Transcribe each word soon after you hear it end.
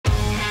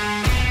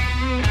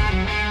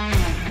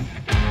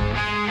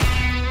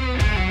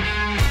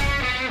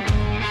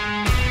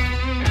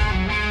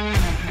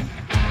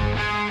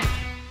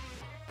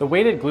The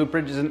weighted glute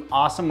bridge is an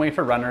awesome way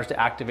for runners to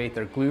activate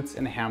their glutes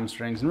and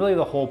hamstrings and really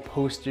the whole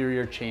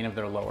posterior chain of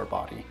their lower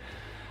body.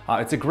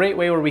 It's a great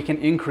way where we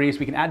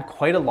can add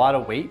quite a lot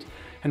of weight,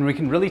 and we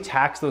can really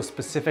tax those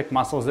specific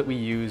muscles that we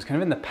use kind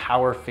of in the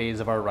power phase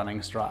of our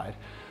running stride.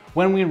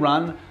 When we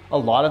run, a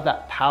lot of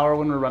that power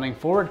when we're running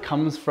forward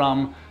comes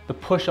from the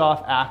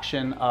push-off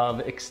action of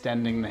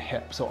extending the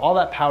hip. So all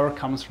that power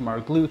comes from our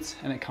glutes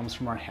and it comes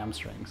from our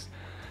hamstrings.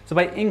 So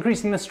by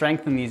increasing the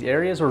strength in these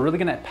areas, we're really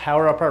gonna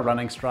power up our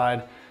running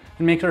stride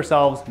and make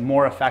ourselves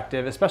more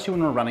effective, especially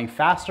when we're running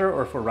faster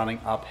or if we're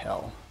running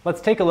uphill. Let's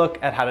take a look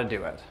at how to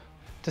do it.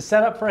 To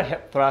set up for a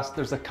hip thrust,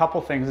 there's a couple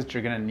things that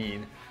you're gonna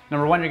need.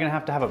 Number one, you're gonna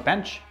have to have a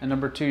bench, and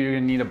number two, you're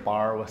gonna need a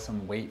bar with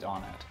some weight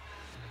on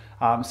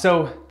it.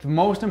 So the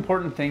most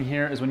important thing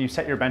here is when you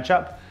set your bench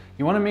up,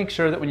 you wanna make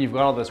sure that when you've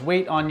got all this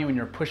weight on you and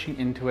you're pushing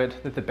into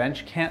it, that the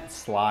bench can't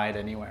slide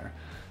anywhere.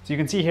 So you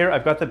can see here,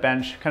 I've got the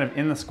bench kind of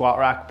in the squat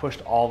rack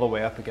pushed all the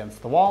way up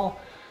against the wall.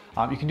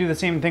 You can do the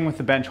same thing with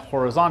the bench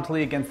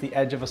horizontally against the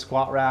edge of a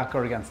squat rack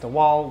or against a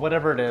wall,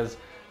 whatever it is.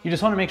 You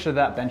just wanna make sure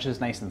that bench is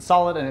nice and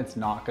solid and it's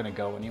not gonna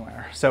go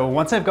anywhere. So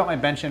once I've got my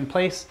bench in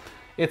place,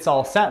 it's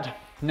all set.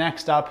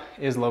 Next up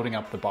is loading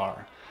up the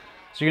bar.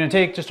 So you're gonna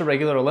take just a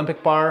regular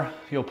Olympic bar.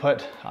 You'll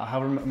put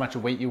however much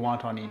weight you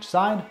want on each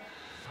side.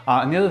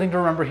 And the other thing to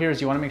remember here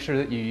is you wanna make sure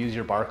that you use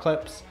your bar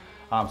clips.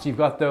 So you've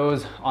got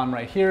those on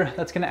right here.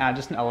 That's gonna add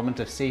just an element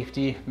of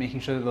safety,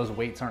 making sure that those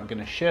weights aren't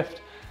gonna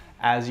shift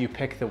as you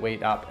pick the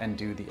weight up and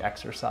do the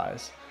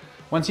exercise.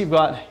 Once you've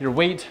got your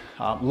weight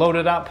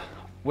loaded up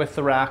with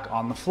the rack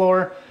on the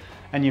floor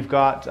and you've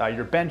got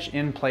your bench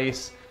in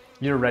place,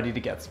 you're ready to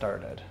get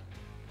started.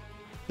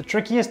 The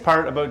trickiest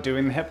part about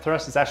doing the hip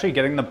thrust is actually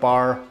getting the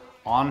bar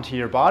onto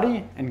your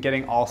body and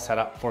getting all set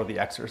up for the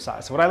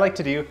exercise. So what I like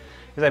to do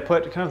is I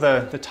put kind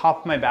of the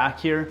top of my back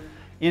here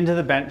into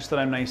the bench so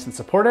that I'm nice and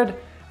supported,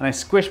 and I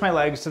squish my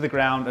legs to the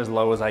ground as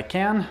low as I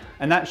can,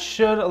 and that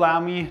should allow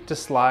me to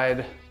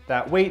slide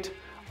that weight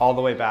all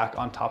the way back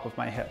on top of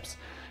my hips.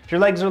 If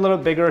your legs are a little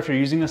bigger, if you're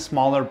using a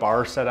smaller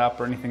bar setup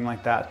or anything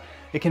like that,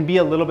 it can be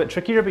a little bit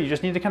trickier, but you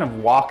just need to kind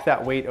of walk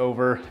that weight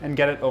over and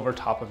get it over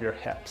top of your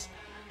hips.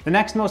 The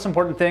next most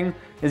important thing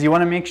is you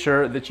want to make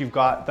sure that you've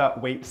got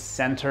that weight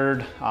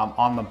centered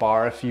on the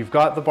bar. If you've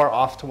got the bar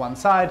off to one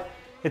side,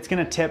 it's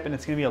going to tip and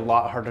it's going to be a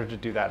lot harder to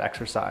do that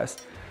exercise.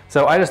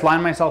 So I just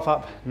line myself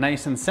up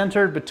nice and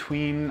centered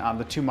between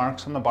the two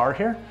marks on the bar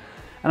here,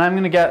 and I'm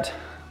going to get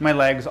my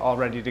legs all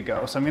ready to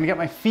go. So I'm going to get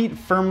my feet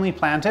firmly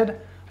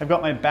planted. I've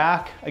got my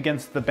back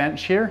against the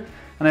bench here,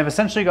 and I've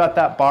essentially got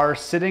that bar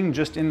sitting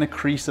just in the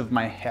crease of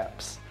my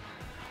hips.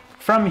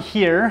 From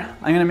here,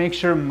 I'm gonna make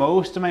sure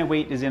most of my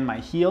weight is in my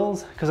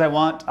heels because I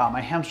want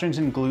my hamstrings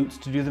and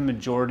glutes to do the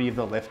majority of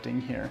the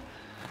lifting here.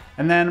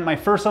 And then my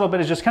first little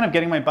bit is just kind of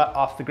getting my butt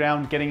off the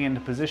ground, getting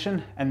into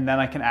position, and then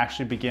I can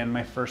actually begin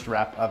my first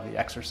rep of the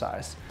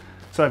exercise.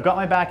 So I've got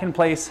my back in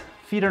place,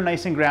 feet are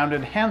nice and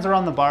grounded, hands are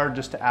on the bar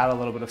just to add a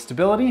little bit of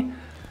stability.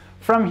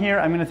 From here,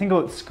 I'm gonna think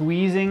about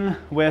squeezing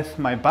with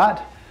my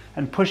butt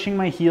and pushing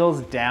my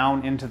heels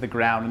down into the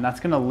ground, and that's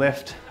gonna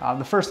lift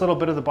the first little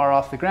bit of the bar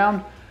off the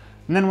ground.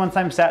 And then once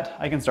I'm set,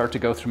 I can start to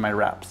go through my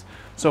reps.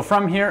 So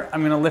from here,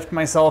 I'm gonna lift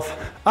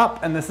myself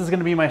up, and this is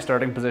gonna be my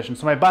starting position.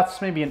 So my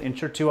butt's maybe an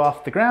inch or two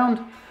off the ground.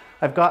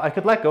 I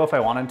could let go if I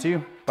wanted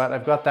to, but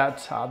I've got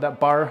that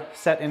bar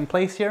set in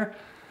place here.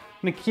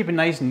 I'm gonna keep a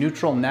nice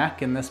neutral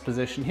neck in this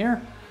position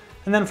here.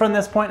 And then from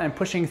this point, I'm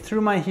pushing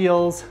through my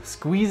heels,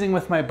 squeezing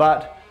with my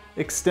butt,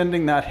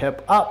 extending that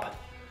hip up,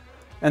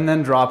 and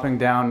then dropping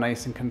down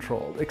nice and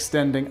controlled.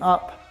 Extending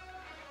up,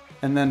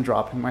 and then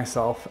dropping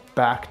myself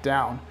back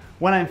down.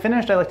 When I'm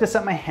finished, I like to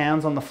set my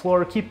hands on the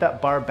floor, keep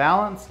that bar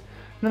balanced,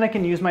 and then I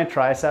can use my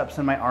triceps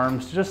and my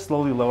arms to just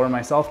slowly lower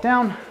myself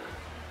down.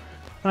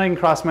 Then I can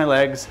cross my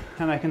legs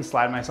and I can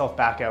slide myself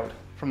back out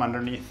from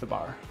underneath the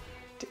bar.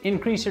 To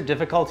increase your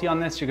difficulty on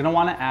this, you're gonna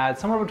wanna add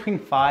somewhere between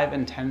 5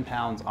 and 10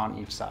 pounds on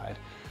each side.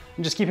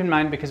 And just keep in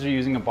mind, because you're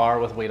using a bar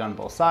with weight on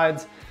both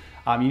sides,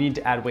 you need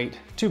to add weight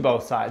to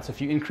both sides. So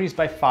if you increase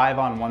by 5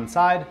 on one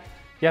side,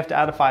 you have to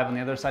add a 5 on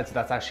the other side, so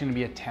that's actually gonna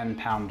be a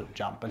 10-pound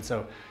jump. And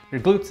so your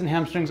glutes and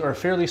hamstrings are a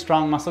fairly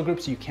strong muscle group,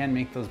 so you can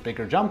make those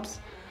bigger jumps,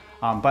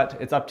 but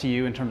it's up to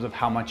you in terms of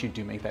how much you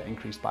do make that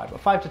increase by. But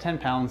 5 to 10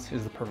 pounds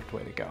is the perfect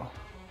way to go.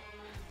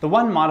 The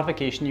one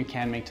modification you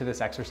can make to this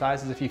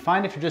exercise is if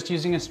you're just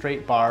using a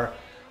straight bar,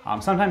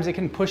 sometimes it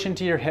can push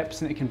into your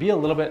hips and it can be a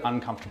little bit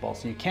uncomfortable.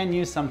 So you can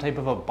use some type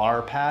of a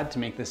bar pad to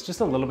make this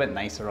just a little bit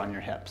nicer on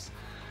your hips.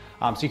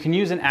 So you can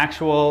use an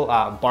actual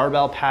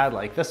barbell pad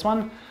like this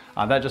one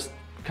that just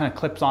kind of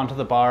clips onto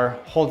the bar,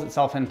 holds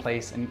itself in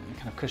place, and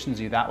kind of cushions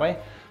you that way.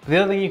 But the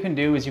other thing you can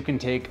do is you can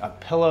take a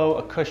pillow,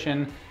 a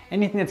cushion,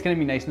 anything that's gonna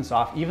be nice and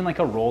soft, even like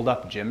a rolled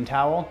up gym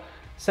towel,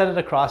 set it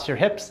across your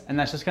hips, and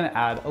that's just gonna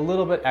add a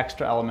little bit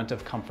extra element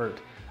of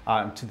comfort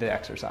to the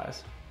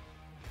exercise.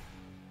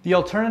 The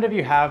alternative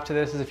you have to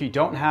this is if you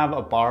don't have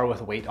a bar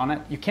with weight on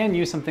it, you can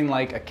use something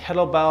like a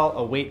kettlebell,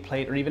 a weight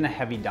plate, or even a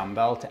heavy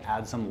dumbbell to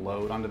add some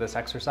load onto this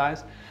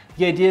exercise.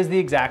 The idea is the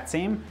exact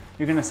same.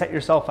 You're gonna set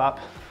yourself up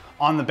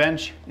on the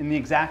bench in the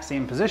exact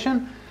same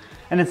position,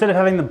 And instead of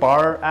having the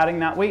bar adding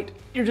that weight,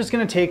 you're just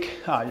gonna take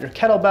your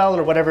kettlebell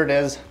or whatever it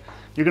is,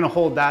 you're gonna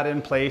hold that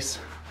in place,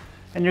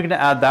 and you're gonna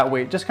add that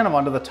weight just kind of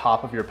onto the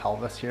top of your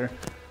pelvis here.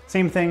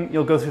 Same thing,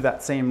 you'll go through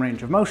that same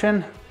range of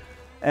motion,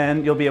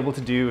 and you'll be able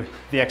to do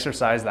the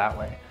exercise that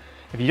way.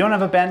 If you don't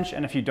have a bench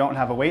and if you don't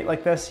have a weight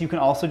like this, you can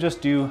also just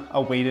do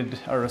a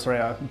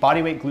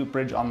body weight glute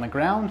bridge on the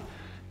ground.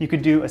 You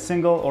could do a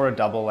single or a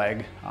double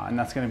leg, and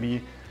that's gonna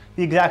be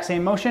the exact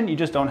same motion. You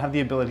just don't have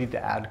the ability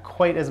to add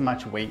quite as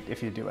much weight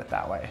if you do it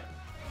that way.